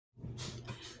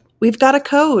We've got a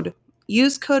code.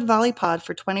 Use code VOLLEYPOD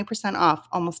for 20% off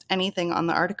almost anything on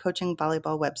the Art of Coaching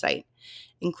Volleyball website,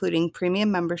 including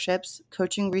premium memberships,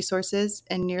 coaching resources,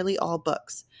 and nearly all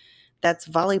books. That's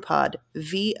VOLLEYPOD,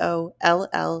 VOLLEYPOD.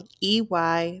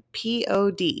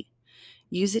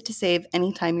 Use it to save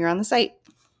anytime you're on the site.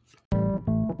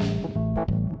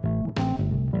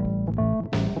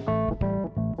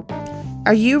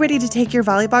 Are you ready to take your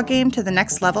volleyball game to the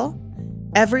next level?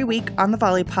 Every week on the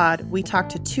Volley Pod, we talk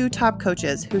to two top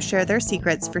coaches who share their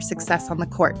secrets for success on the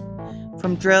court.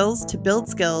 From drills to build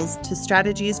skills to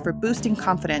strategies for boosting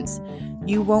confidence,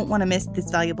 you won't want to miss this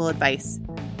valuable advice.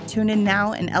 Tune in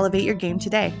now and elevate your game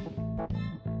today.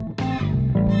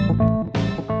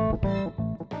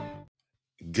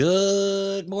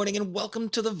 Good morning and welcome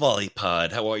to the Volley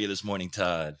Pod. How are you this morning,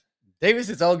 Todd? Davis,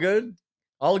 it's all good.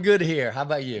 All good here. How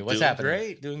about you? What's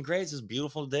happening? Doing great. It's a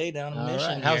beautiful day down in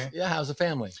Mission right. here. How's the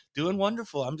family? Doing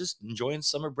wonderful. I'm just enjoying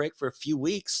summer break for a few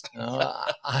weeks.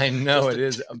 I know it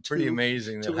is pretty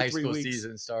amazing that high school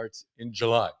season starts in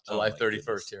July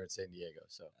 31st here in San Diego.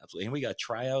 So absolutely, and we got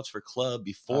tryouts for club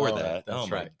before that. Oh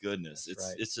my goodness,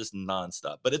 it's just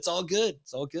nonstop. But it's all good.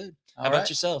 It's all good. How about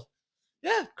yourself?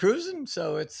 Yeah, cruising.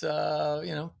 So it's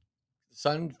the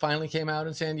sun finally came out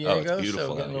in San Diego. It's beautiful.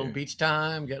 So getting a little beach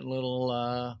time, getting a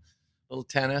little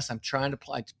tennis. I'm trying to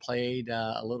played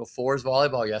a little fours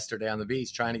volleyball yesterday on the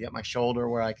beach, trying to get my shoulder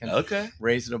where I can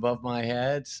raise it above my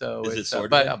head. So is it sore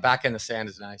but back in the sand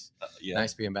is nice. Yeah.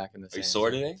 Nice being back in the sand. Are you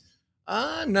sore today?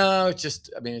 No,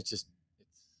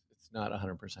 it's not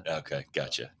 100%. Okay,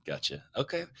 gotcha.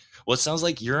 Okay. Well, it sounds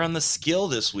like you're on the skill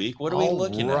this week. What are we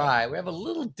looking at? Right. We have a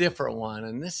little different one,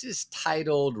 and this is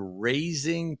titled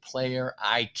Raising Player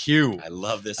IQ. I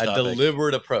love this topic.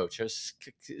 Deliberate approach. Is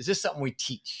this something we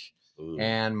teach? Ooh.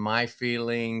 And my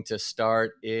feeling to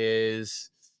start is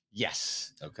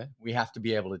yes. Okay. We have to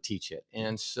be able to teach it.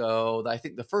 And so I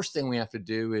think the first thing we have to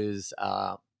do is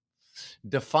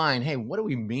define, hey, what do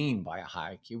we mean by a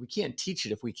high IQ? We can't teach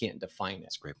it if we can't define it.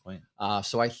 That's a great point.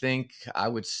 So I think I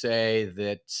would say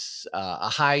that a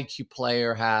high IQ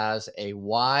player has a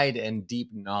wide and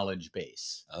deep knowledge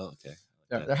base. Oh, okay.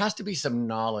 There has to be some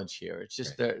knowledge here. It's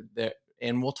just there,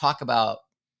 and we'll talk about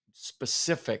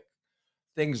specific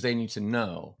things they need to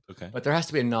know. Okay. But there has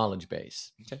to be a knowledge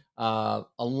base. Okay.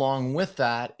 Along with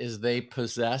that is they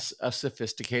possess a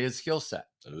sophisticated skill set.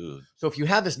 Ooh. So if you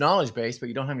have this knowledge base, but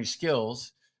you don't have any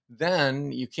skills,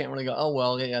 then you can't really go, oh,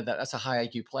 well, yeah, that's a high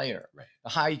IQ player. Right. The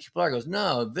high IQ player goes,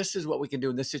 no, this is what we can do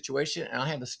in this situation, and I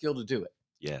have the skill to do it.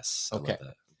 Yes. Okay. I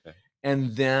love that. Okay.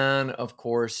 And then, of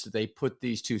course, they put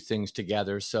these two things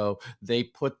together. So they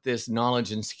put this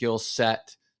knowledge and skill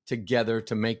set together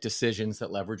to make decisions that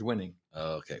leverage winning.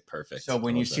 Oh, okay, perfect. So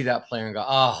when you see that player and go,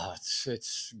 oh,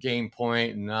 it's game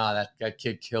point, and that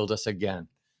kid killed us again,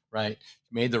 right?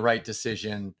 Made the right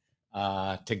decision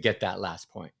to get that last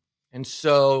point. And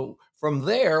so from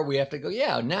there, we have to go,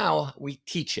 now we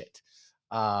teach it.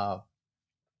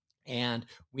 And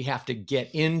we have to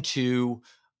get into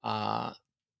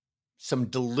some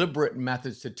deliberate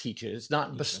methods to teach it. It's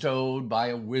not bestowed by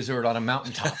a wizard on a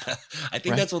mountaintop. I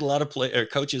think that's what a lot of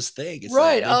coaches think. It's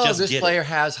right. Like this player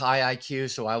has high IQ,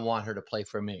 so I want her to play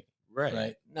for me.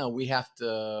 Right. No, we have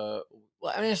to.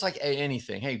 Well, I mean, it's like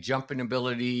anything. Hey, jumping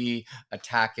ability,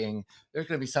 attacking. There's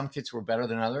going to be some kids who are better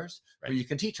than others, but you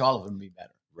can teach all of them to be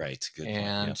better. Right. Good.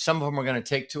 And some of them are going to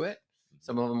take to it.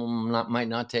 Some of them might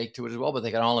not take to it as well, but they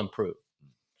can all improve.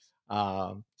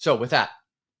 So with that,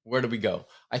 where do we go?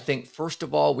 I think, first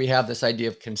of all, we have this idea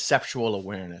of conceptual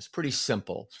awareness. Pretty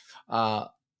simple.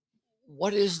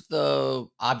 What is the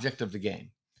object of the game?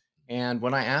 And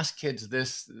when I ask kids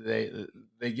this,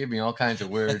 they give me all kinds of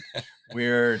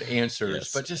weird answers.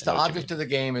 Yes, but just the object of the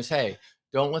game is, hey,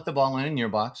 don't let the ball land in your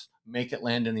box. Make it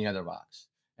land in the other box.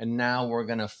 And now we're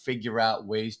going to figure out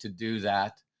ways to do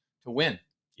that to win.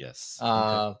 Yes.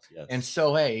 Yes. And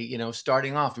so, hey,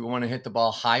 starting off, do we want to hit the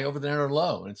ball high over the net or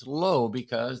low? And it's low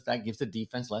because that gives the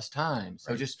defense less time.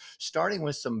 So just starting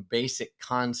with some basic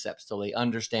concepts so they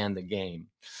understand the game.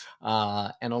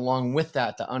 And along with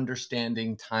that, the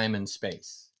understanding time and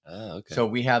space. Oh, okay. So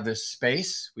we have this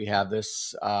space, we have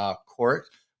this court,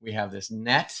 we have this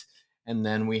net, and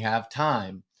then we have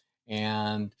time.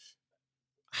 And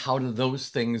how do those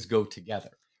things go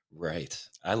together? Right.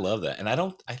 I love that. And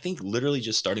I think literally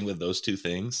just starting with those two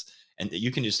things, and you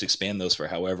can just expand those for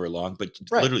however long, but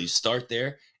literally start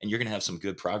there and you're going to have some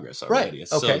good progress already. Right.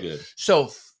 It's so good. So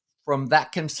from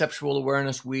that conceptual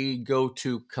awareness, we go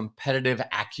to competitive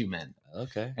acumen.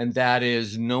 Okay. And that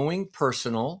is knowing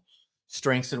personal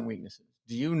strengths and weaknesses.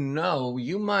 Do you know,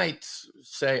 you might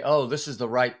say, oh, this is the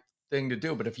right thing to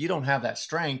do, but if you don't have that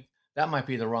strength, that might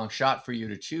be the wrong shot for you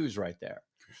to choose right there.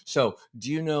 So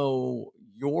do you know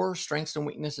your strengths and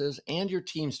weaknesses and your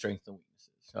team's strengths and weaknesses?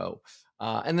 So,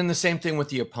 and then the same thing with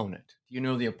the opponent. Do you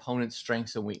know the opponent's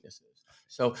strengths and weaknesses?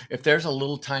 So if there's a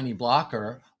little tiny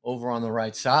blocker over on the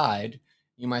right side,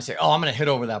 you might say, oh, I'm going to hit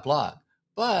over that block.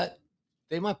 But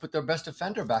they might put their best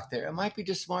defender back there. It might be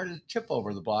just smarter to tip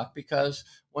over the block because,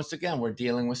 once again, we're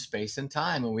dealing with space and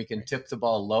time, and we can tip the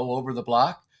ball low over the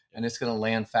block, and it's going to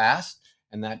land fast.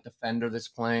 And that defender that's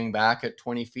playing back at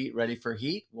 20 feet ready for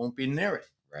heat won't be near it.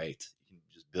 Right. You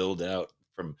can just build out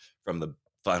from the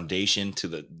foundation to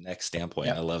the next standpoint.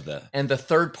 Yep. I love that. And the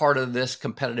third part of this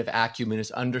competitive acumen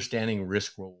is understanding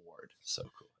risk reward. So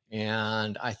cool.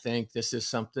 And I think this is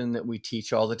something that we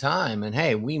teach all the time. And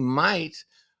hey, we might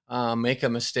make a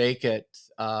mistake at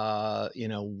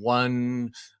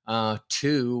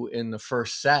 1-2 in the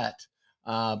first set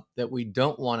that we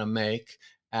don't want to make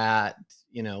at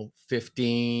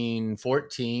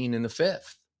 15-14 in the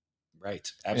fifth. Right.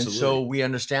 Absolutely. And so we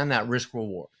understand that risk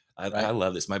reward. I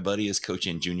love this. My buddy is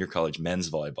coaching junior college men's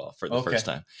volleyball for the first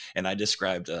time. And I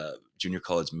described junior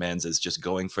college men's as just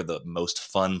going for the most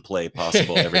fun play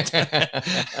possible every time.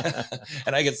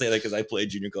 And I can say that because I played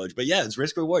junior college. But yeah, it's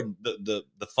risk reward. The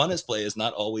funnest play is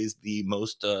not always the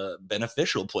most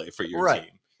beneficial play for your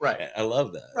team. Right. I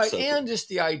love that. Right. So and just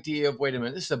the idea of, wait a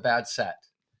minute, this is a bad set.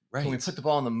 Right. Can we put the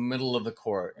ball in the middle of the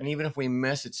court? And even if we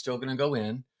miss, it's still going to go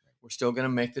in. We're still going to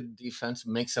make the defense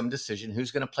make some decision. Who's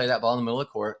going to play that ball in the middle of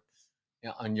the court?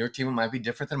 On your team, it might be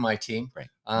different than my team. Right.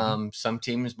 Some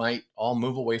teams might all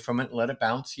move away from it and let it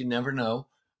bounce. You never know.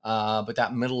 But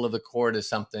that middle of the court is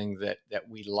something that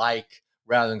we like,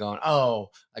 rather than going,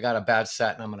 oh, I got a bad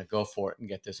set and I'm going to go for it and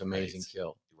get this amazing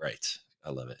kill. Right.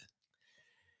 I love it.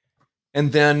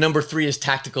 And then number 3 is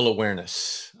tactical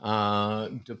awareness.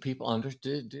 Do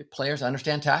players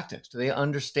understand tactics? Do they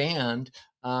understand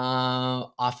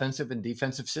offensive and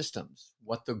defensive systems?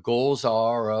 What the goals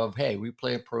are of, hey, we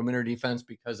play a perimeter defense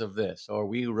because of this, or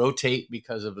we rotate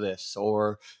because of this,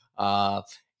 or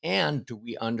and do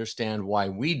we understand why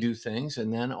we do things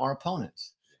and then our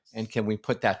opponents? And can we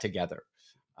put that together?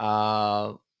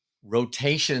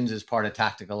 Rotations is part of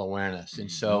tactical awareness.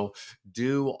 And so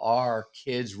do our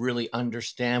kids really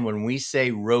understand when we say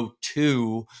row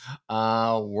 2,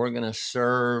 we're going to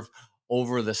serve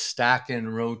over the stack in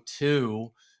row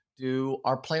 2? Do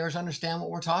our players understand what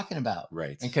we're talking about?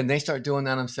 Right. And can they start doing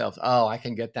that themselves? Oh, I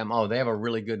can get them. Oh, they have a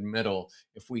really good middle.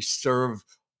 If we serve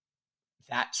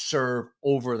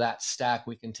over that stack,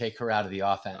 we can take her out of the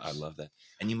offense. I love that.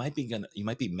 And you might be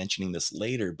mentioning this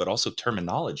later, but also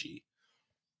terminology,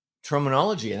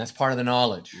 and that's part of the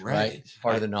knowledge, right?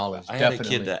 Part of the knowledge. I had a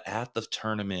kid that at the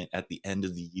tournament at the end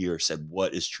of the year said,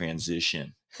 "What is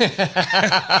transition?" I'm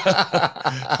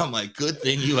like, good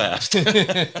thing you asked.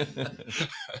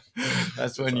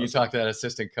 That's when you talk to that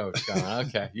assistant coach going,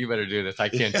 okay, you better do this. I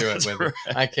can't do it with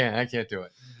I can't do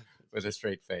it with a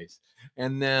straight face.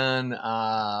 And then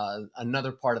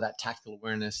another part of that tactical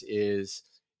awareness is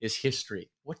history.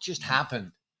 What just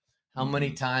happened? How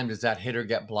many times does that hitter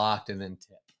get blocked and then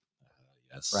tip?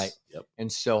 Yes. Right. Yep. And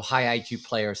so high IQ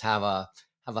players have a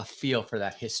feel for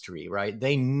that history, right?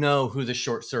 They know who the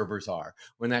short servers are.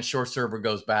 When that short server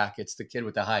goes back, it's the kid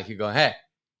with the high IQ going, hey,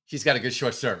 she's got a good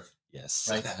short serve. Yes.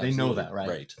 Right. They know that, right?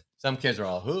 Right. Some kids are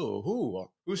all,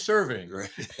 who's serving? Right.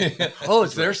 Oh,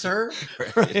 it's their serve?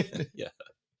 Right. Yeah.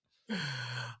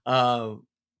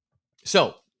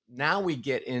 So now we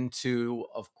get into,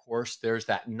 of course, there's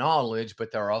that knowledge,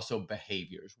 but there are also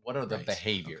behaviors. What are the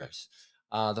behaviors?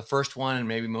 Okay. The first one, and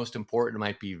maybe most important,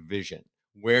 might be vision.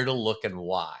 Where to look and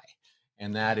why.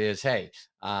 And that is, hey,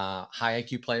 high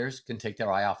IQ players can take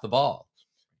their eye off the ball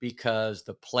because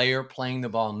the player playing the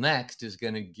ball next is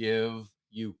going to give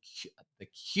you the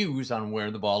cues on where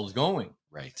the ball is going.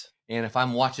 Right. And if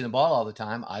I'm watching the ball all the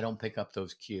time, I don't pick up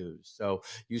those cues. So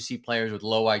you see players with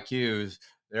low IQs,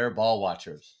 they're ball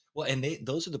watchers. Well, and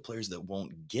those are the players that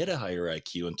won't get a higher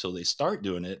IQ until they start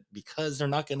doing it because they're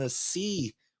not going to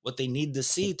see what they need to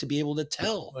see to be able to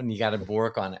tell. And you got to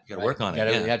work on it. You got to work on it.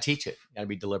 You got to teach it. You got to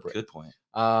be deliberate. Good point.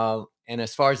 And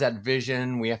as far as that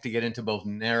vision, we have to get into both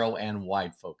narrow and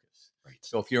wide focus. Right.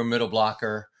 So if you're a middle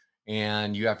blocker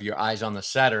and you have your eyes on the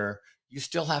setter, you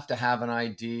still have to have an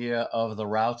idea of the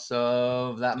routes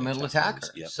of that middle attacker.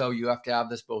 Yep. So you have to have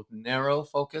this both narrow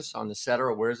focus on the setter,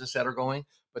 or where's the setter going,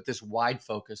 but this wide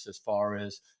focus as far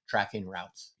as tracking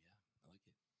routes.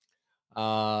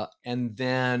 And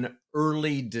then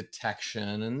early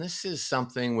detection. And this is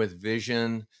something with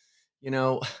vision.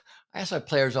 I ask my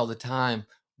players all the time,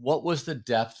 what was the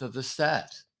depth of the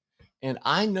set? And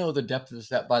I know the depth of the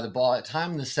set by the ball. At the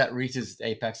time the set reaches its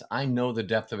apex, I know the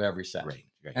depth of every set. Right.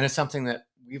 Right. And it's something that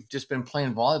we've just been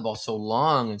playing volleyball so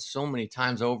long and so many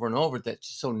times over and over that it's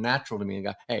just so natural to me. And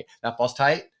go, hey, that ball's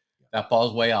tight. That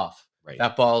ball's way off. Right.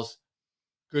 That ball's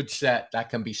good set. That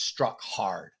can be struck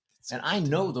hard. That's and so I good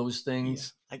to know those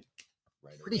things like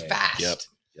right pretty away. fast.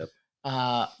 Yep.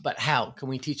 But how can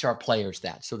we teach our players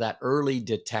that? So that early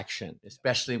detection,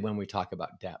 especially when we talk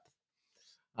about depth.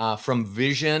 From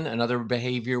vision, another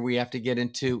behavior we have to get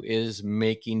into is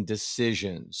making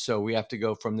decisions. So we have to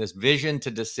go from this vision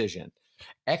to decision.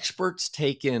 Experts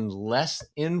take in less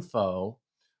info,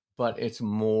 but it's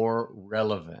more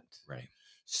relevant. Right.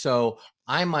 So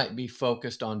I might be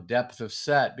focused on depth of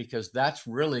set because that's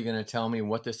really going to tell me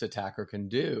what this attacker can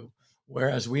do.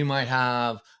 Whereas we might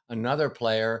have another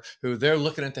player who they're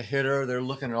looking at the hitter, they're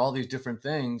looking at all these different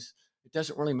things. It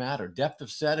doesn't really matter. Depth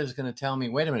of set is going to tell me,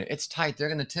 wait a minute, it's tight. They're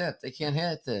going to tip. They can't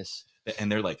hit this.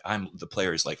 And they're like, the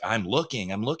player is like, I'm looking,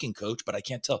 coach, but I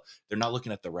can't tell. They're not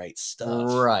looking at the right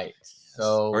stuff. Right. Yes.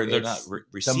 So or they're not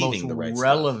receiving the right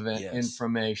relevant stuff.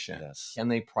 information. Yes. Can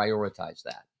they prioritize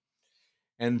that?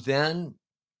 And then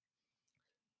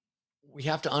we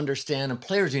have to understand, and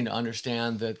players need to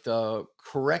understand, that the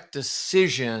correct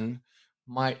decision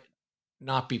might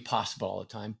not be possible all the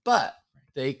time, but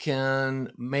they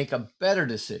can make a better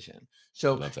decision.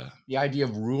 So Love that. the idea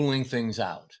of ruling things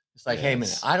out. It's like, hey,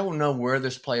 minute, I don't know where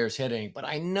this player's hitting, but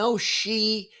I know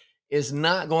she is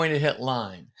not going to hit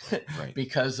line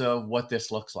because of what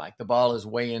this looks like. The ball is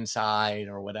way inside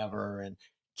or whatever and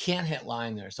can't hit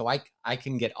line there. So I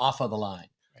can get off of the line.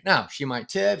 Right. Now, she might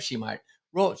tip, she might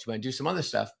roll, she might do some other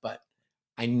stuff, but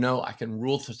I know I can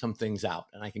rule some things out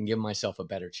and I can give myself a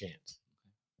better chance.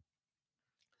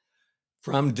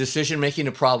 From decision-making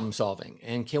to problem-solving.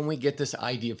 And can we get this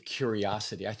idea of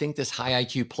curiosity? I think this high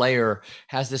IQ player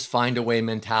has this find-a-way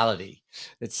mentality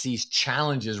that sees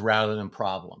challenges rather than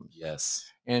problems. Yes.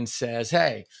 And says,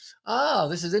 hey,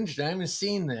 this is interesting. I haven't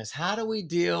seen this. How do we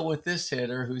deal with this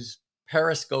hitter who's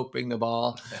periscoping the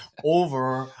ball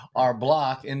over our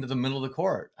block into the middle of the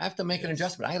court? I have to make an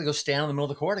adjustment. I got to go stand in the middle of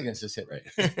the court against this hitter.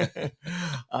 Right.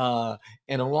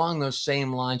 And along those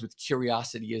same lines with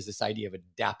curiosity is this idea of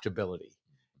adaptability.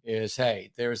 Is,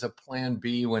 hey, there's a plan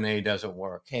B when A doesn't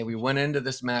work. Hey, we went into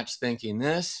this match thinking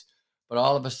this, but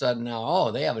all of a sudden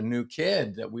now, they have a new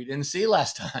kid that we didn't see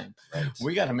last time. Right.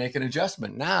 We got to make an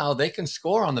adjustment. Now they can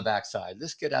score on the backside.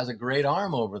 This kid has a great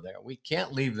arm over there. We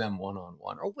can't leave them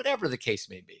one-on-one or whatever the case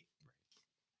may be.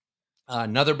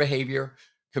 Another behavior,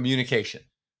 communication.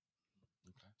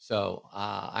 So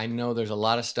I know there's a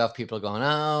lot of stuff people are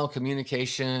going,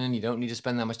 communication, you don't need to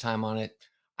spend that much time on it.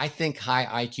 I think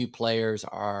high IQ players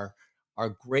are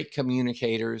great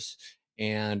communicators.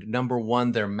 And number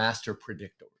one, they're master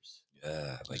predictors.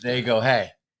 Yeah, they go,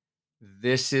 hey,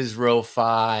 this is row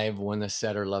 5 when the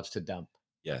setter loves to dump.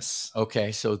 Yes.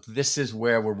 Okay, so this is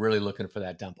where we're really looking for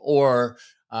that dump. Or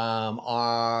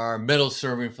our middle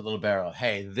serving for the libero.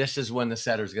 Hey, this is when the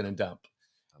setter's going to dump.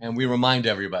 And we remind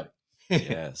everybody.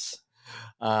 Yes.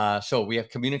 So we have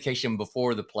communication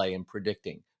before the play and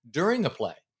predicting. During the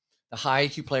play, the high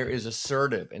IQ player is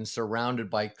assertive and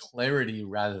surrounded by clarity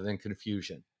rather than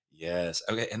confusion. Yes.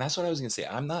 Okay. And that's what I was going to say.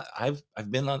 I've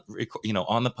been on,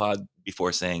 on the pod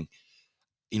before saying,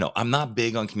 I'm not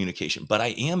big on communication, but I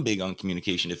am big on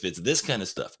communication if it's this kind of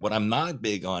stuff. What I'm not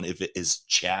big on if it is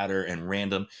chatter and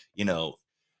random,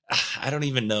 I don't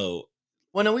even know.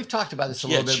 Well, no, we've talked about this a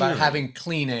little bit about having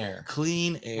clean air.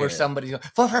 Clean air. Where somebody's going,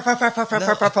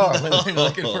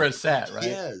 looking for a set, right?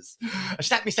 Yes.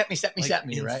 Set me,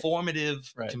 right?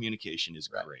 Informative communication is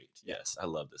great. Yes. I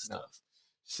love this stuff.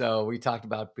 So we talked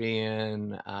about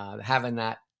being, having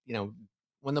that,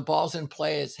 when the ball's in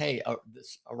play, is, hey,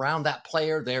 around that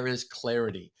player, there is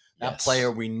clarity. That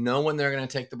player, we know when they're going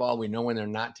to take the ball. We know when they're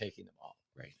not taking the ball.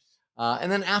 Right.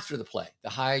 And then after the play, the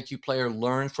high IQ player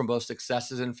learns from both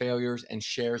successes and failures and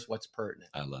shares what's pertinent.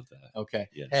 I love that. Okay.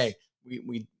 Yes. Hey,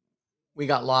 we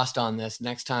got lost on this.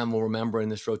 Next time we'll remember in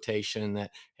this rotation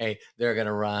that, hey, they're going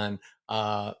to run,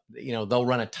 they'll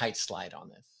run a tight slide on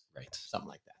this. Right. Something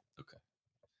like that. Okay.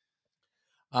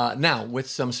 Now, with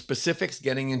some specifics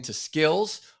getting into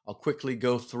skills, I'll quickly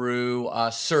go through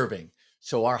serving.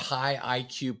 So our high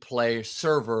IQ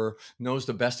server knows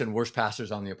the best and worst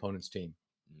passers on the opponent's team.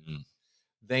 Mm-hmm.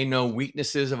 They know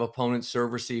weaknesses of opponent's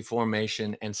serve receive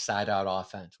formation and side out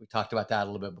offense. We talked about that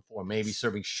a little bit before. Maybe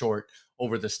serving short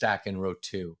over the stack in row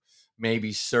 2.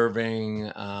 Maybe serving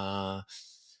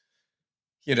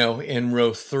in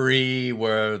row 3,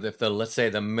 where let's say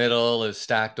the middle is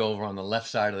stacked over on the left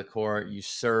side of the court, you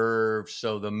serve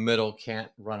so the middle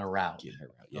can't run a route. Get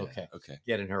her route. Yeah. Okay.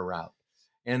 Get in her route.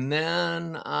 And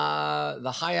then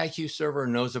the high IQ server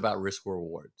knows about risk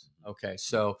rewards. Okay.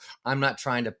 So I'm not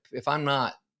trying to, if I'm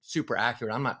not super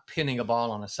accurate, I'm not pinning a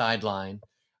ball on a sideline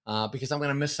because I'm going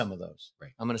to miss some of those.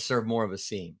 Right. I'm going to serve more of a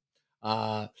seam.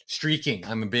 Streaking.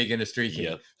 I'm big into streaking.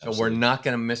 Yep, so absolutely. we're not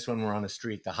going to miss when we're on a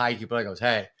streak. The high IQ player goes,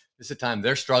 hey, this is the time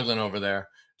they're struggling over there.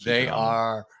 They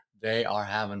are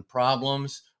having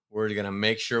problems. We're going to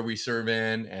make sure we serve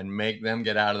in and make them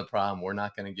get out of the problem. We're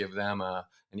not going to give them an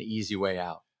easy way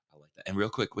out. I like that. And real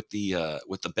quick, with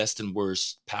the best and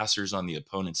worst passers on the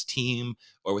opponent's team,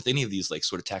 or with any of these like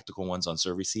sort of tactical ones on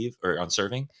serve receive or on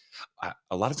serving,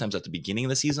 a lot of times at the beginning of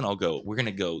the season, I'll go, we're going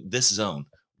to go this zone.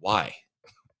 Why?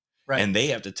 Right. And they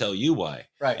have to tell you why.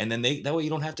 Right. And then that way you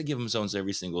don't have to give them zones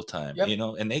every single time, Yep. you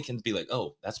know, and they can be like,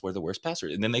 oh, that's where the worst passer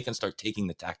is. And then they can start taking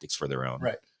the tactics for their own.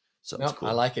 Right. So nope, it's cool.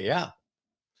 I like it. Yeah.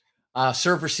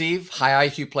 Serve receive, high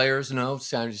IQ players know,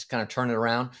 so I just kind of turn it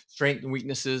around. Strengths and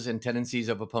weaknesses and tendencies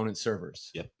of opponent servers.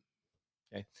 Yep.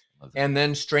 Okay. And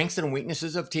then strengths and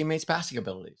weaknesses of teammates' passing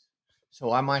abilities.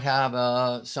 So I might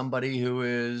have somebody who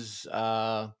is,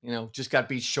 just got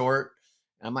beat short.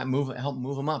 I might help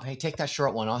move them up. Hey, take that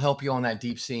short one. I'll help you on that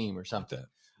deep seam or something.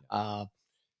 Like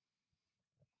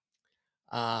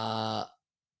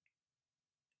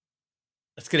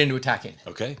let's get into attacking.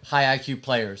 Okay. High IQ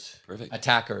players, perfect.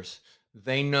 Attackers,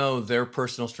 they know their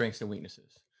personal strengths and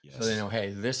weaknesses. Yes. So they know, hey,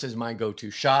 this is my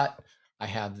go-to shot. I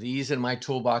have these in my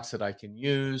toolbox that I can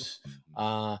use.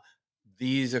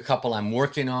 These are a couple I'm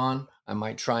working on. I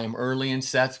might try them early in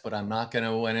sets, but I'm not going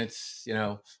to when it's,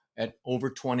 at over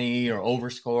 20 or over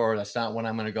score. That's not when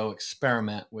I'm going to go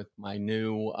experiment with my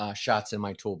new shots in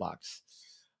my toolbox.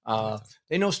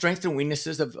 They know strengths and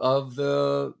weaknesses of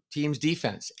the team's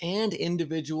defense and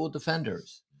individual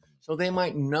defenders. So they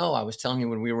might know, I was telling you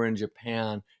when we were in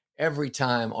Japan, every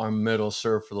time our middle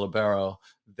serve for the libero,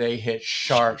 they hit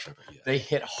sharp. Yeah. They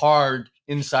hit hard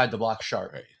inside the block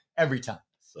sharp. Right. Every time.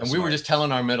 So and smart. We were just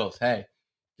telling our middles, hey,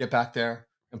 get back there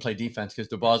and play defense because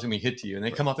the ball's going to be hit to you. And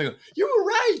they come up and go, you were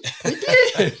right. They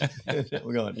did.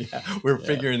 We're going, we're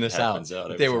figuring this out.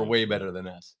 They were way better than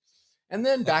us. And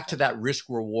then back to that risk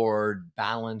reward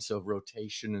balance of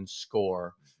rotation and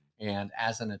score. And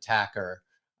as an attacker,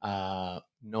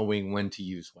 knowing when to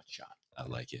use what shot. I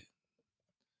like it.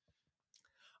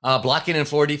 Blocking and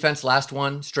floor defense, last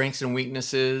one, strengths and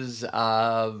weaknesses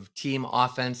of team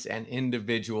offense and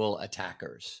individual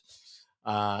attackers.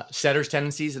 Setters'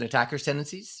 tendencies and attackers'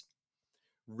 tendencies.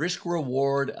 Risk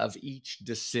reward of each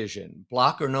decision.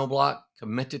 Block or no block,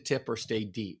 commit to tip or stay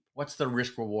deep. What's the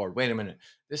risk reward? Wait a minute.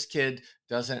 This kid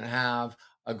doesn't have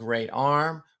a great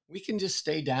arm. We can just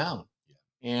stay down.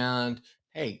 Yeah. And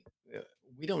hey,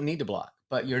 we don't need to block,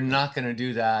 but you're not going to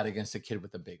do that against a kid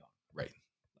with a big arm. Right.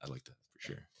 I like that for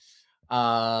sure.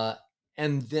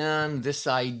 And then this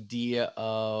idea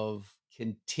of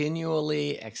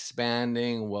continually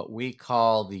expanding what we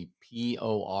call the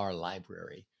POR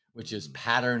library, which is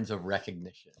patterns of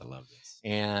recognition. I love this.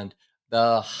 And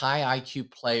the high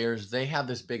IQ players, they have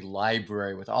this big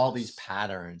library with all these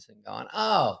patterns and going,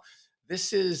 oh,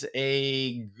 this is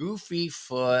a goofy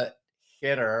foot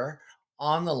hitter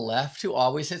on the left who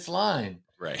always hits line.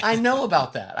 Right. I know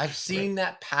about that. I've seen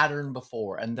that pattern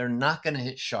before, and they're not going to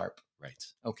hit sharp. Right.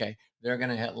 Okay. They're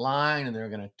going to hit line and they're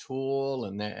going to tool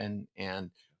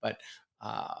but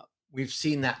we've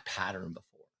seen that pattern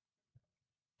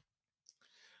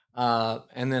before.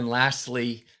 And then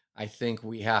lastly, I think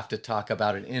we have to talk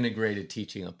about an integrated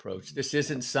teaching approach. This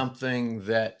isn't something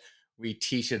that we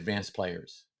teach advanced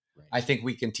players. Right. I think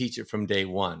we can teach it from day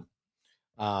one.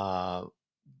 A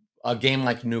game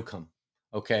like Newcomb,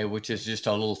 okay, which is just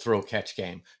a little throw catch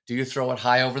game. Do you throw it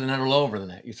high over the net or low over the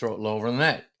net? You throw it low over the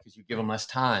net because you give them less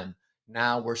time.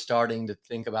 Now we're starting to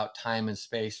think about time and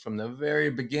space from the very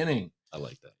beginning. I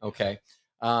like that. Okay.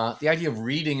 The idea of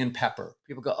reading in pepper.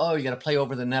 People go, oh, you got to play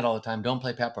over the net all the time. Don't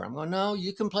play pepper. I'm going, no,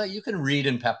 you can read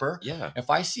in pepper. Yeah. If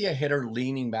I see a hitter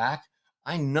leaning back,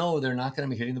 I know they're not going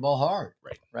to be hitting the ball hard.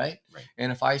 Right.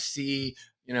 And if I see,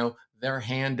 their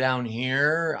hand down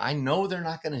here, I know they're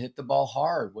not going to hit the ball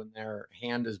hard when their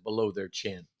hand is below their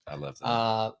chin. I love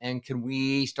that. And can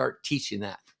we start teaching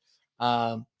that?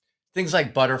 Things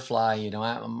like butterfly,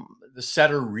 the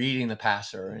setter reading the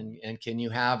passer, and can you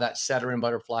have that setter and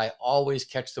butterfly always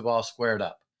catch the ball squared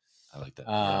up? I like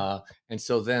that. And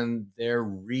so then they're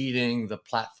reading the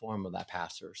platform of that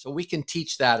passer. So we can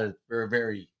teach that at very,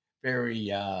 very, very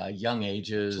young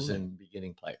ages. Absolutely. And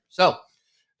beginning players. So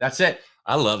that's it.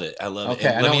 I love it. I love it.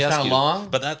 Okay, I know it's kind of long.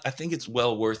 But I think it's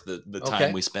well worth the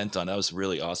time we spent on. That was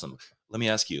really awesome. Let me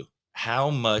ask you, how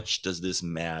much does this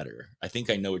matter? I think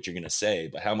I know what you're going to say,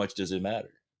 but how much does it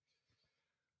matter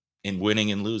in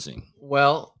winning and losing?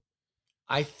 Well,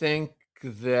 I think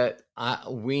that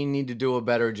we need to do a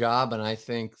better job, and I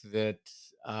think that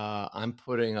I'm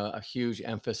putting a huge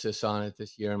emphasis on it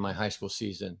this year in my high school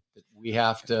season. That we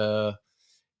have to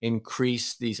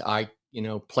increase these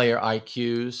player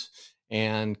IQs,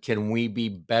 and can we be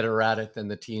better at it than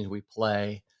the teams we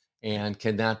play? And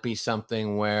can that be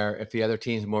something where if the other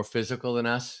team's more physical than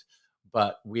us,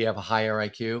 but we have a higher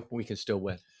IQ, we can still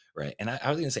win? Right. And I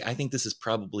was going to say, I think this is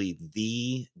probably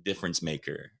the difference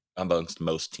maker amongst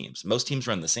most teams. Most teams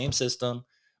run the same system.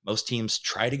 Most teams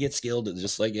try to get skilled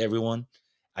just like everyone.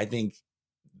 I think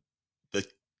the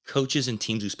coaches and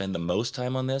teams who spend the most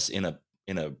time on this in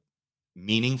a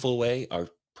meaningful way are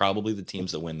probably the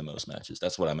teams that win the most matches.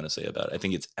 That's what I'm going to say about it. I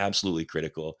think it's absolutely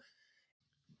critical.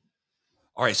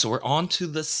 All right, so we're on to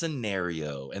the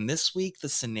scenario. And this week, the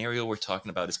scenario we're talking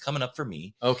about is coming up for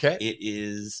me. Okay. It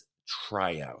is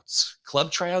tryouts,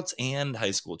 club tryouts and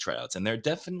high school tryouts. And they're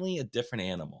definitely a different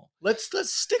animal. Let's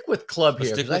stick with club Let's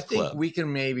here, stick because I with think club. we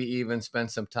can maybe even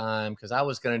spend some time, because I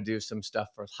was going to do some stuff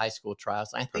for high school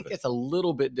tryouts. I think it's a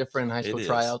little bit different in high school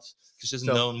tryouts. Because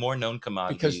there's more known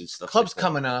commodities. Because stuff club's like that.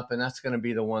 coming up, and that's going to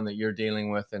be the one that you're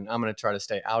dealing with. And I'm going to try to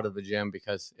stay out of the gym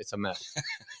because it's a mess.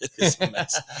 It's a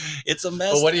mess. It's a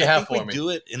mess. But what do you have for me? Do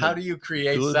it How do you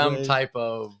create some type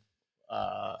of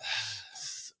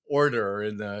order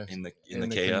in the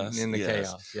chaos? In the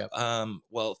chaos. Yep.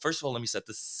 Well, first of all, let me set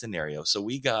the scenario. So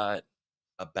we got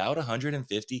about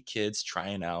 150 kids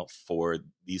trying out for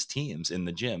these teams in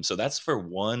the gym. So that's for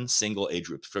one single age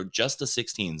group, for just the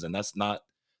 16s, and that's not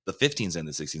the 15s and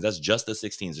the 16s. That's just the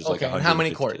 16s. There's like 150 and how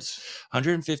many courts?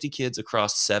 150 kids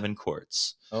across 7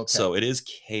 courts. Okay. So it is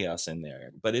chaos in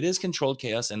there, but it is controlled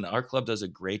chaos, and our club does a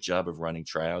great job of running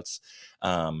tryouts.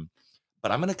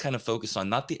 But I'm going to kind of focus on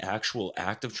not the actual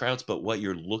act of tryouts, but what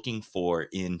you're looking for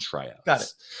in tryouts. Got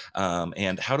it.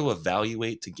 And how to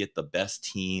evaluate to get the best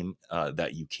team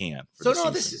that you can.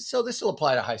 This will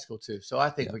apply to high school too. So I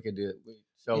think we could do it.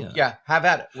 So have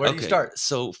at it. Where do you start?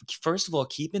 So first of all,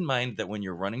 keep in mind that when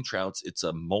you're running tryouts, it's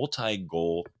a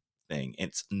multi-goal thing.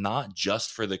 It's not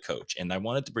just for the coach. And I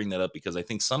wanted to bring that up because I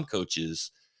think some coaches,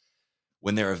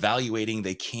 when they're evaluating,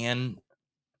 they can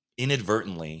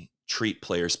inadvertently treat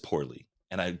players poorly.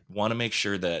 And I want to make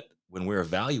sure that when we're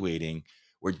evaluating,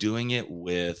 we're doing it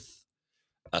with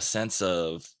a sense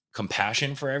of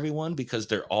compassion for everyone, because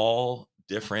they're all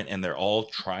different and they're all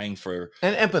trying for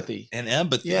empathy.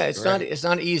 Yeah, it's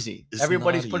not easy.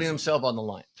 Everybody's putting themselves on the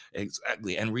line.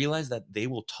 Exactly. And realize that they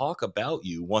will talk about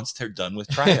you once they're done with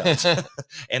tryouts.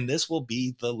 And this will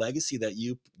be the legacy that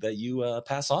you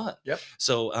pass on. Yep.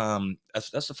 So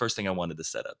that's the first thing I wanted to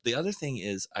set up. The other thing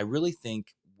is, I really think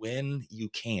when you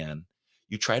can,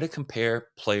 you try to compare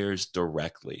players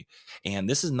directly. And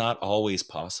this is not always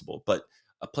possible, but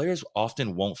players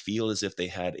often won't feel as if they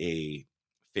had a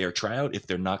fair tryout if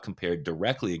they're not compared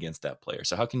directly against that player.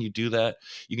 So how can you do that?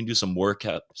 You can do some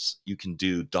workouts. You can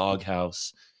do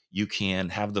doghouse. You can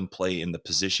have them play in the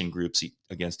position groups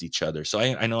against each other. So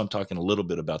I know I'm talking a little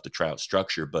bit about the tryout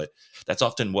structure, but that's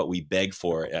often what we beg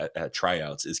for at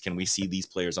tryouts is, can we see these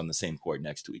players on the same court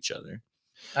next to each other?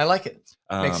 I like it.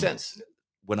 Makes sense.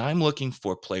 When I'm looking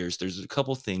for players, there's a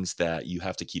couple things that you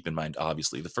have to keep in mind.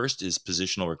 Obviously, the first is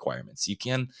positional requirements. You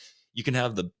can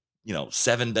have the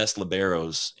 7 best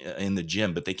liberos in the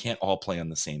gym, but they can't all play on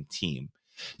the same team.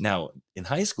 Now, in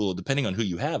high school, depending on who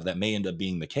you have, that may end up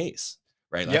being the case,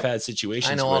 right? Yep. I've had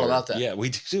situations. I know all about that. Yeah, we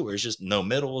do. Where it's just no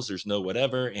middles, there's no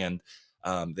whatever, and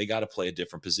they got to play a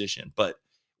different position. But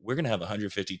we're going to have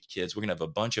 150 kids. We're going to have a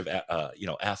bunch of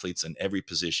athletes in every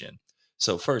position.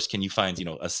 So first, can you find,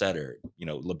 a setter,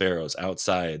 liberos,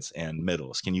 outsides, and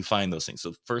middles? Can you find those things?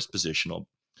 So first, positional,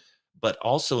 but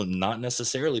also not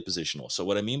necessarily positional. So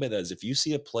what I mean by that is, if you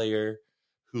see a player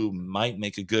who might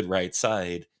make a good right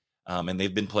side and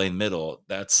they've been playing middle,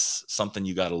 that's something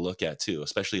you got to look at too,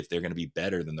 especially if they're going to be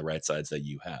better than the right sides that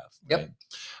you have. Yep.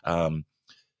 Right?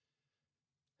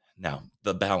 Now,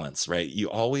 the balance, right? You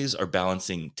always are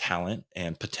balancing talent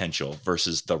and potential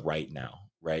versus the right now.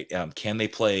 Right? Can they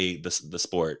play the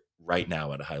sport right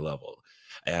now at a high level?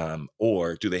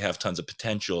 Or do they have tons of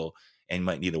potential and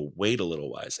might need to wait a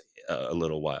little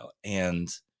while? And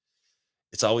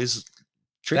it's always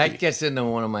tricky. That gets into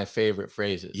one of my favorite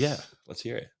phrases. Yeah. Let's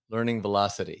hear it. Learning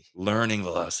velocity. Learning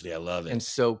velocity. I love it. And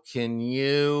so can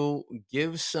you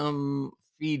give some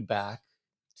feedback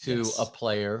to a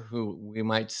player who we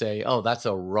might say, oh, that's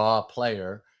a raw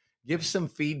player? Give some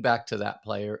feedback to that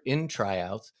player in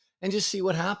tryouts and just see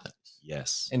what happens.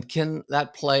 Yes. And can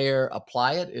that player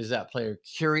apply it? Is that player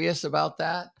curious about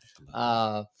that?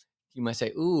 You might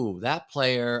say, ooh, that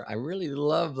player, I really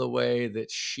love the way that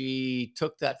she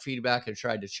took that feedback and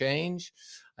tried to change.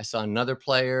 I saw another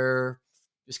player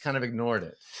just kind of ignored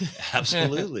it.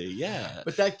 Absolutely. Yeah.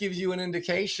 But that gives you an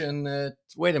indication that,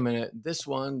 wait a minute, this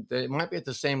one, they might be at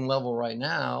the same level right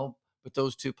now, but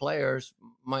those two players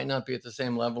might not be at the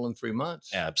same level in 3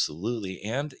 months. Absolutely.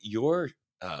 And your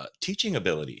teaching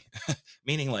ability,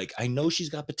 meaning like, I know she's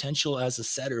got potential as a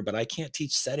setter, but I can't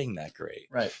teach setting that great.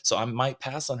 Right. So I might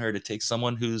pass on her to take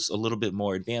someone who's a little bit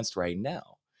more advanced right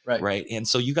now. Right. Right. And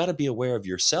so you got to be aware of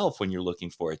yourself when you're looking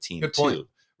for a team Good point. too.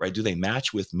 Right. Do they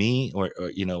match with me or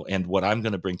and what I'm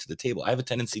going to bring to the table? I have a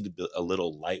tendency to be a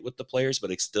little light with the players,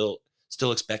 but I still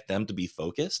expect them to be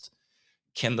focused.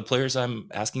 Can the players I'm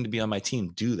asking to be on my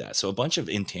team do that? So a bunch of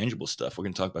intangible stuff. We're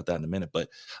going to talk about that in a minute, but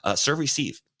serve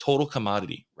receive, total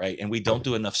commodity, right? And we don't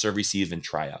do enough serve receive in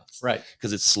tryouts, right?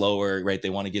 Because it's slower, right? They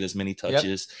want to get as many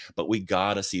touches, but we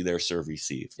got to see their serve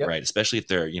receive, right? Especially if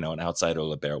they're, an outside or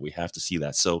libero, we have to see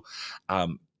that. So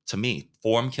to me,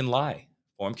 form can lie.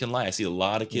 Form can lie. I see a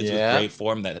lot of kids with great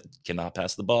form that cannot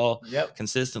pass the ball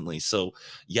consistently. So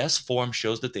yes, form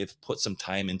shows that they've put some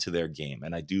time into their game,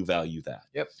 and I do value that.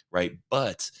 Right.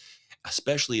 But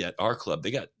especially at our club,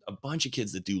 they got a bunch of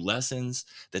kids that do lessons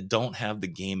that don't have the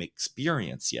game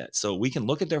experience yet. So we can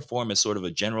look at their form as sort of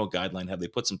a general guideline. Have they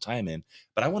put some time in?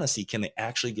 But I want to see, can they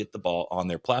actually get the ball on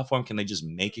their platform? Can they just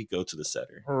make it go to the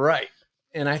setter? Right.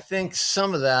 And I think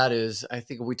some of that is, I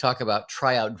think we talk about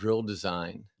tryout drill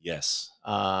design. Yes.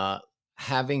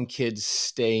 Having kids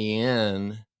stay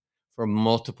in for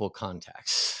multiple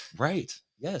contacts. Right.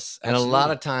 Yes. Absolutely. And a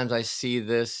lot of times I see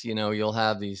this, you'll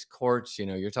have these courts,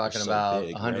 you're talking about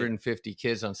big, 150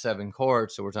 kids on 7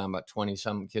 courts. So we're talking about 20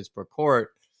 some kids per court,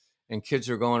 and kids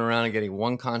are going around and getting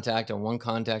one contact and one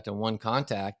contact and one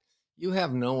contact. You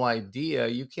have no idea.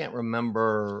 You can't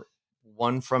remember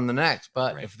one from the next,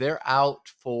 but if they're out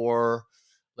for,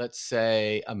 let's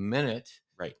say, a minute,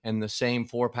 and the same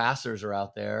 4 passers are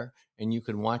out there, and you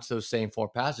can watch those same 4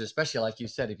 passers, especially like you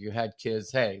said, if you had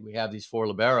kids, hey, we have these 4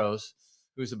 liberos,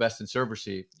 who's the best in serve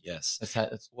receive? Yes.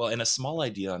 Well, and a small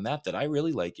idea on that I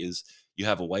really like is, you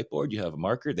have a whiteboard, you have a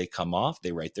marker, they come off,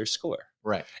 they write their score.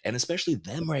 Right. And especially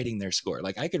them writing their score.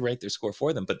 Like, I could write their score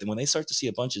for them, but then when they start to see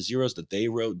a bunch of zeros that they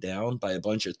wrote down by a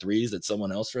bunch of 3s that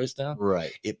someone else wrote down.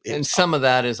 Right. And some of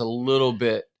that is a little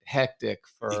bit hectic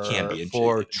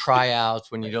for tryouts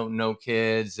when you don't know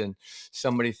kids and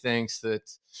somebody thinks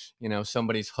that,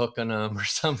 somebody's hooking them or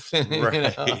something.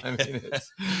 Right. I mean,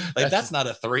 that's not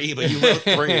a 3, but you wrote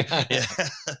 3. Yeah.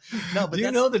 No, but do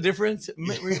you know the difference?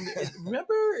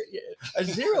 Remember, a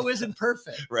 0 isn't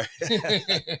perfect. Right.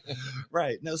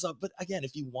 Right. No, but again,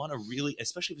 if you want to really,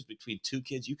 especially if it's between 2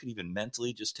 kids, you could even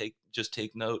mentally just take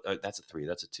note. That's a 3,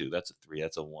 that's a 2, that's a 3,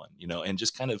 that's a 1, and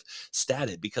just kind of stat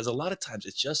it, because a lot of times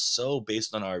it's just so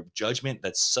based on our judgment.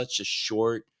 That's such a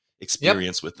short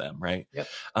experience with them. Right.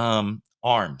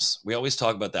 Arms. We always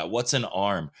talk about that. What's an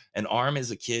arm? An arm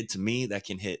is a kid, to me, that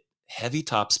can hit heavy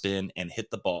topspin and hit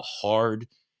the ball hard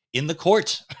in the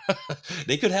court.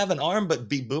 They could have an arm, but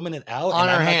be booming it out on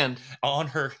her hand. On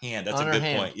her hand. That's a good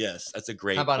point. Yes, that's a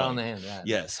great point. How about on the hand? Yeah.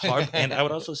 Yes, hard. And I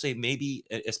would also say, maybe,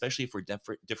 especially if we're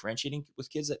differentiating with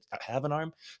kids that have an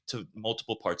arm, to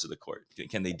multiple parts of the court.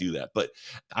 Can they do that? But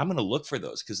I'm going to look for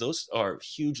those, because those are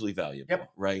hugely valuable.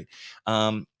 Right.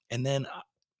 And then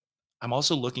I'm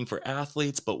also looking for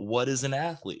athletes. But what is an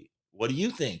athlete? What do you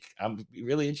think? I'm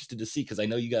really interested to see, because I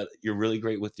know you're really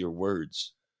great with your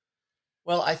words.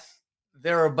 Well,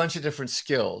 there are a bunch of different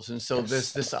skills. And so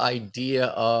this idea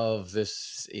of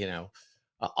this,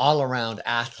 all around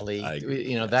athlete,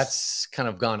 that's kind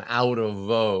of gone out of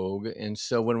vogue. And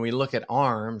so when we look at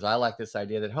arms, I like this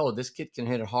idea that, this kid can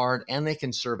hit it hard and they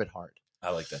can serve it hard. I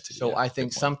like that too. So I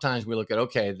think sometimes we look at,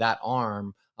 that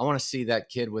arm, I want to see that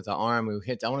kid with the arm who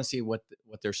hits. I want to see what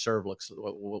their serve looks,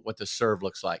 what the serve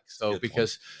looks like. So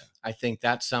because I think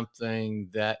that's something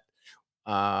that,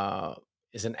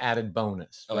 is an added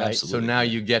bonus, right? Absolutely. So now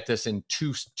you get this in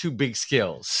two big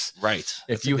skills, right?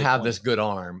 If you have this good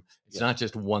arm, it's not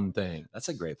just one thing. That's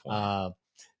a great point.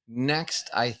 Next,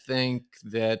 I think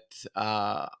that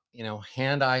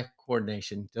hand-eye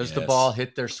coordination. Does the ball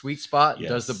hit their sweet spot? Yes.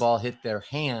 Does the ball hit their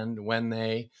hand when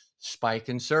they spike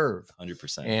and serve?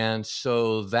 100%. And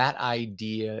so that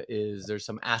idea is, there's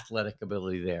some athletic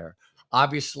ability there.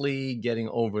 Obviously, getting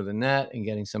over the net and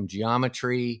getting some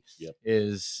geometry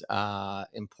is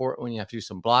important when you have to do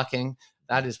some blocking.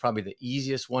 That is probably the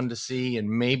easiest one to see, and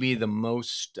maybe the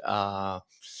most,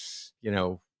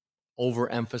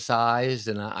 overemphasized.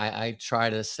 And I try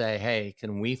to say, hey,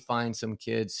 can we find some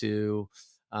kids who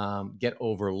get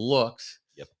overlooked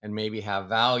and maybe have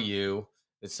value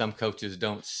that some coaches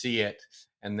don't see it?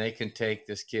 And they can take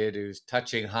this kid who's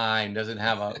touching high and doesn't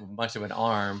have much of an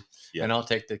arm, and I'll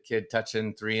take the kid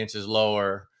touching 3 inches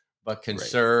lower but can Right.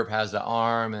 serve, has the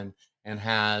arm, and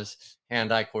has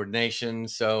hand-eye coordination.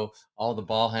 So all the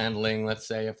ball handling, let's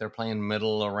say if they're playing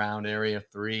middle around area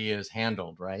 3, is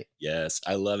handled, right? Yes,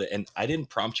 I love it. And I didn't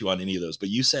prompt you on any of those, but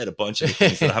you said a bunch of the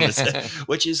things that I'm going to say,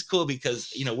 which is cool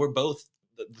because, we're both,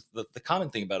 the common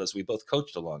thing about us, we both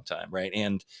coached a long time, right?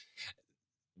 And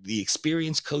the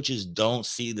experienced coaches don't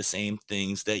see the same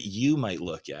things that you might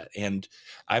look at. And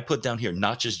I put down here,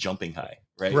 not just jumping high,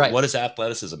 right? Right. What is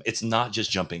athleticism? It's not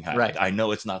just jumping high. Right. I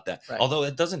know it's not that, Right. although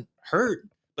it doesn't hurt,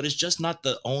 but it's just not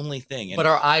the only thing. And But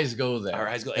our eyes go there. Our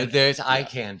eyes go, and there's eye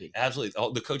candy. Absolutely.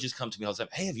 All the coaches come to me all the time.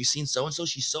 Hey, have you seen so-and-so?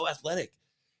 She's so athletic.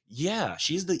 Yeah,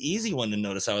 she's the easy one to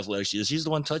notice how athletic she is. She's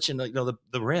the one touching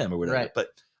the rim or whatever. Right. But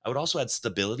I would also add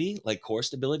stability, like core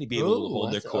stability, be able to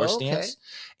hold their core stance,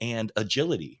 and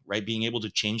agility, right? Being able to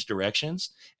change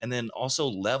directions, and then also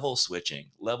level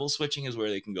switching. Level switching is where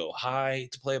they can go high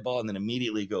to play a ball and then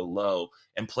immediately go low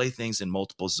and play things in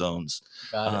multiple zones.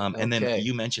 And then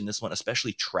you mentioned this one,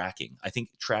 especially tracking. I think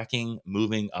tracking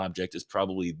moving object is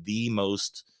probably the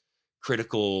most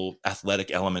critical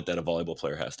athletic element that a volleyball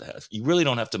player has to have. You really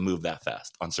don't have to move that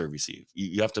fast on serve receive.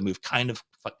 You have to move kind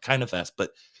of fast,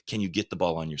 but can you get the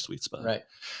ball on your sweet spot? Right.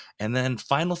 And then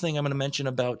final thing I'm going to mention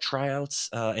about tryouts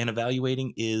and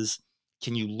evaluating is,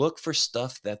 can you look for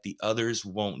stuff that the others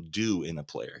won't do in a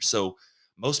player? So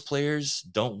most players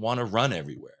don't want to run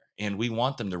everywhere, and we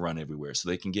want them to run everywhere so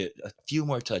they can get a few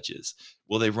more touches.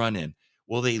 Will they run in?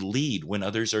 Will they lead when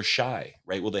others are shy,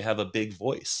 right? Will they have a big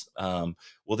voice?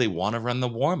 Will they want to run the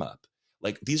warm up?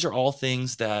 Like, these are all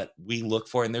things that we look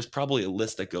for, and there's probably a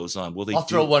list that goes on. Will they? I'll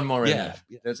throw one more in there.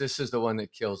 Yeah. This is the one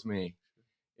that kills me,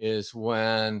 is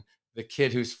when the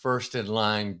kid who's first in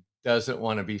line doesn't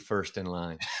want to be first in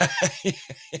line.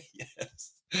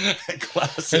 Yes.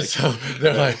 Classic. And so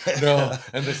they're like, no.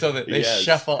 And so that they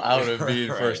shuffle out of being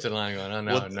first in line going, oh,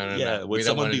 no, no. Yeah, would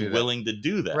someone be willing to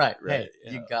do that? Right. Right.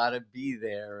 Hey, you got to be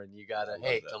there, and you got to,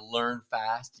 to learn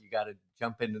fast, you got to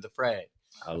jump into the fray.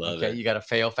 I love it. You got to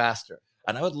fail faster.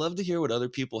 And I would love to hear what other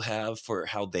people have for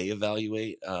how they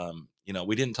evaluate.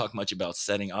 We didn't talk much about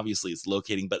setting. Obviously, it's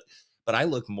locating, but I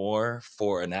look more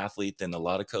for an athlete than a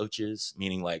lot of coaches,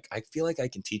 meaning like I feel like I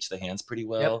can teach the hands pretty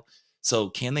well. Yep.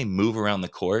 So can they move around the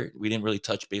court? We didn't really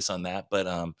touch base on that, but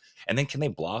and then can they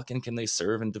block and can they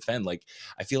serve and defend? Like,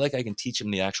 I feel like I can teach them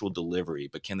the actual delivery,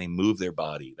 but can they move their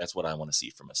body? That's what I want to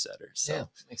see from a setter. So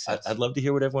makes sense. I'd love to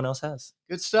hear what everyone else has.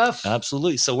 Good stuff.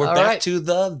 Absolutely. So we're back to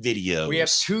the videos. We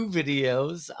have 2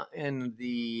 videos in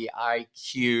the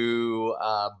IQ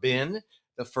bin.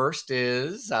 The first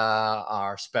is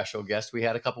our special guest we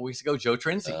had a couple weeks ago, Joe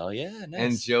Trinzi. Oh, yeah. Nice.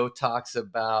 And Joe talks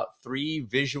about 3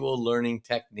 visual learning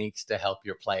techniques to help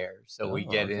your players. So we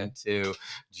get into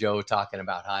Joe talking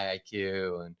about high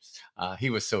IQ, and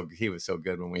he was so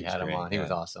good when we had him on. He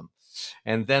was awesome.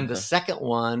 And then the second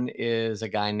one is a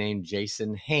guy named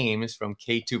Jason Hames from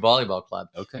K2 Volleyball Club.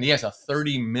 Okay. And he has a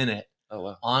 30-minute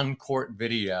on-court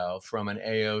video from an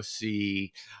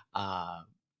AOC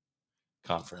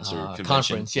conference or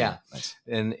conference, Nice.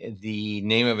 And the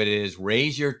name of it is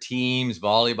Raise Your Team's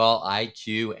Volleyball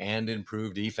IQ and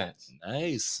Improve Defense.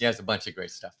 Nice. He has a bunch of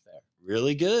great stuff there.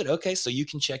 Really good. Okay, so you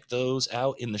can check those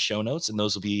out in the show notes, and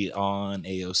those will be on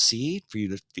AOC for you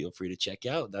to feel free to check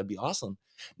out. That'd be awesome.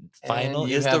 Final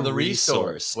is the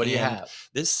resource. What do you have?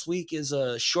 This week is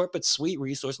a short but sweet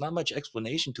resource. Not much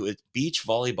explanation to it. Beach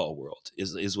Volleyball World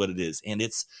is what it is, and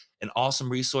it's an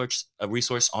awesome resource. A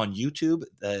resource on YouTube.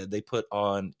 They put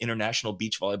on international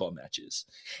beach volleyball matches,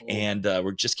 and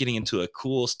we're just getting into a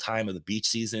cool time of the beach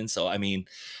season. So I mean,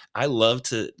 I love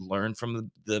to learn from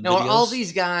the now, videos. Are all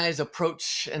these guys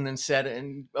approach and then set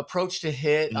and approach to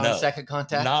hit on second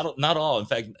contact? Not all. In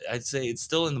fact, I'd say it's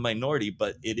still in the minority,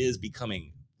 but it is becoming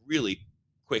really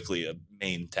quickly a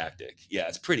main tactic. Yeah,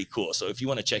 it's pretty cool. So if you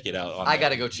want to check it out, I got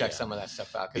to go check some of that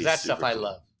stuff out because that stuff I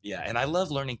love. Yeah, and I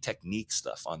love learning technique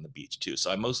stuff on the beach too.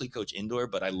 So I mostly coach indoor,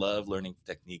 but I love learning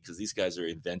technique because these guys are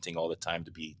inventing all the time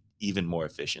to be even more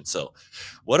efficient. So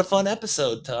what a fun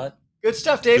episode, Todd. Good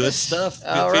stuff, Davis. Good stuff.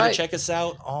 Feel free to check us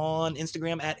out on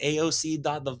Instagram at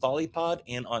aoc.thevolleypod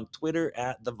and on Twitter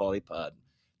at thevolleypod.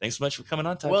 Thanks so much for coming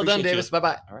on, Todd. Well done, Davis.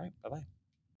 Bye-bye. All right. Bye-bye.